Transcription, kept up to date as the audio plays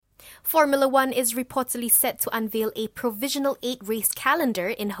Formula One is reportedly set to unveil a provisional 8-race calendar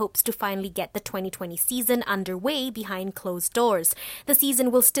in hopes to finally get the 2020 season underway behind closed doors. The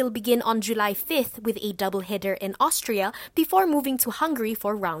season will still begin on July 5th with a doubleheader in Austria before moving to Hungary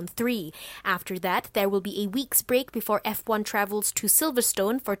for round 3. After that, there will be a week's break before F1 travels to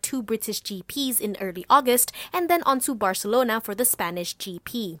Silverstone for 2 British GPs in early August and then on to Barcelona for the Spanish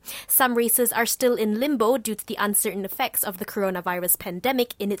GP. Some races are still in limbo due to the uncertain effects of the coronavirus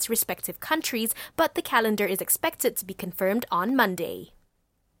pandemic in its respective countries, but the calendar is expected to be confirmed on Monday.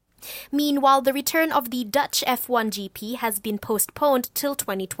 Meanwhile, the return of the Dutch F1 GP has been postponed till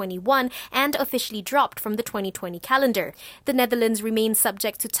 2021 and officially dropped from the 2020 calendar. The Netherlands remains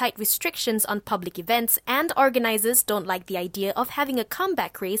subject to tight restrictions on public events, and organizers don't like the idea of having a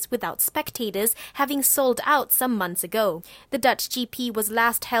comeback race without spectators, having sold out some months ago. The Dutch GP was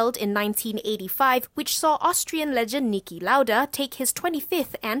last held in 1985, which saw Austrian legend Niki Lauda take his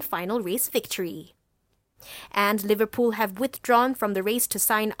 25th and final race victory. And Liverpool have withdrawn from the race to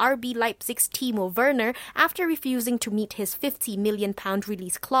sign RB Leipzig's Timo Werner after refusing to meet his £50 million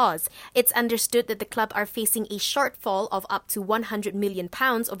release clause. It's understood that the club are facing a shortfall of up to £100 million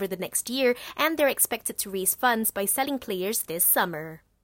over the next year, and they're expected to raise funds by selling players this summer.